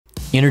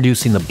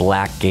Introducing the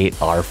Gate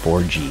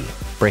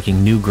R4G,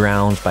 breaking new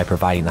grounds by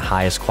providing the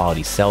highest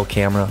quality cell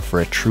camera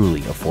for a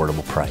truly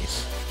affordable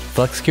price.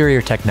 Flex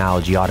Carrier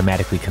technology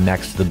automatically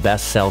connects to the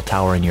best cell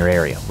tower in your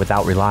area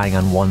without relying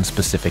on one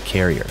specific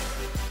carrier.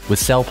 With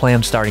cell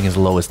plans starting as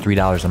low as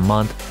 $3 a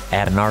month,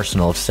 add an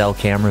arsenal of cell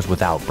cameras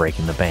without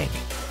breaking the bank.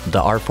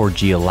 The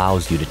R4G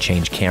allows you to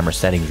change camera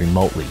settings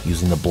remotely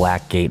using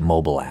the Gate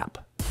mobile app.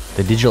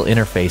 The digital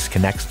interface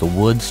connects the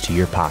woods to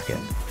your pocket.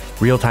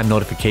 Real-time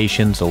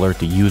notifications alert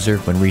the user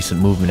when recent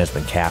movement has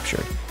been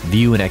captured.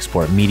 View and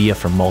export media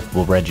from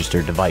multiple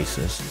registered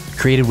devices.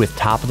 Created with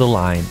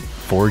top-of-the-line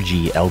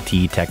 4G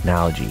LTE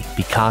technology,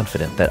 be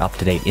confident that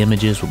up-to-date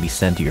images will be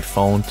sent to your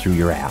phone through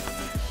your app,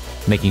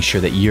 making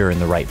sure that you're in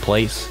the right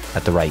place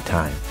at the right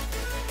time.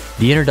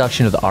 The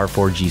introduction of the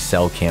R4G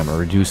cell camera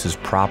reduces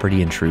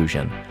property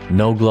intrusion.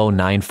 No-glow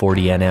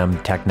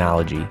 940nm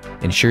technology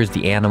ensures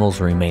the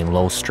animals will remain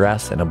low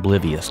stress and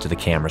oblivious to the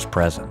camera's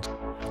presence.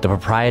 The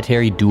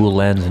proprietary dual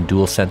lens and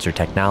dual sensor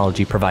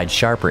technology provides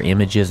sharper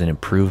images and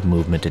improved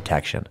movement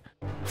detection.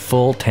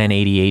 Full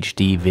 1080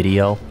 HD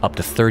video, up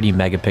to 30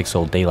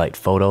 megapixel daylight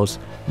photos,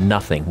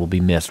 nothing will be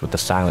missed with the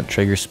silent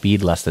trigger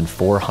speed less than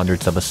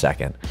 0.04 of a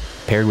second.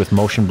 Paired with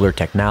motion blur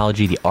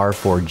technology, the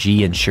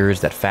R4G ensures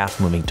that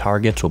fast-moving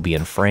targets will be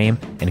in frame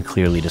and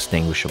clearly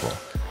distinguishable.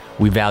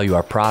 We value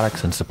our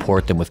products and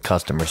support them with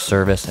customer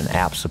service and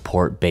app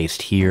support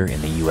based here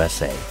in the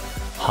USA.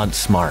 Hunt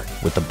smart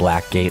with the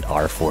Gate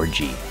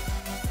R4G.